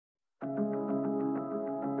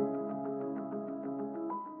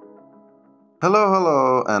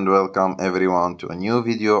Hello and welcome everyone to a new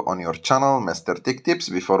video on your channel, Mr. Tech Tips.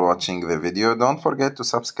 Before watching the video, don't forget to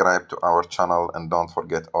subscribe to our channel and don't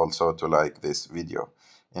forget also to like this video.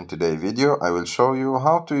 In today's video, I will show you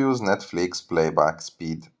how to use Netflix playback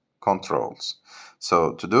speed controls.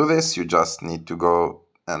 So to do this, you just need to go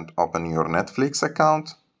and open your Netflix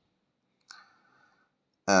account.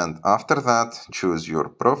 And after that, choose your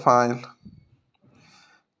profile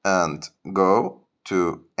and go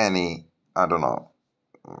to any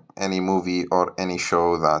movie or any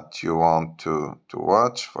show that you want to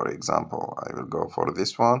watch. For example, I will go for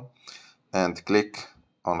this one and click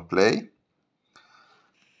on play.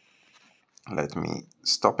 Let me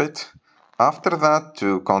stop it. After that,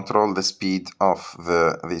 to control the speed of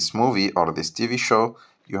this movie or this TV show,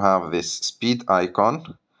 you have this speed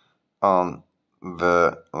icon on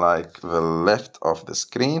the left of the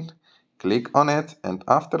screen. Click on it, and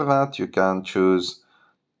after that you can choose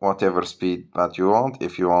whatever speed that you want.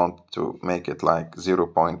 If you want to make it like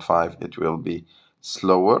 0.5, it will be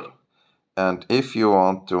slower. And if you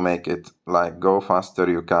want to make it like go faster,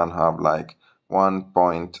 you can have like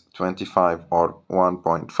 1.25 or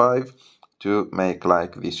 1.5 to make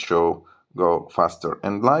like this show go faster.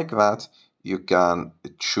 And like that, you can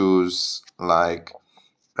choose like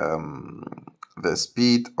the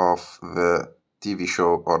speed of the TV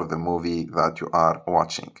show or the movie that you are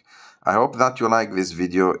watching. I hope that you like this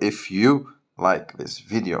video. If you like this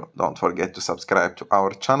video, don't forget to subscribe to our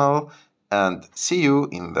channel and see you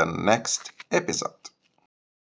in the next episode.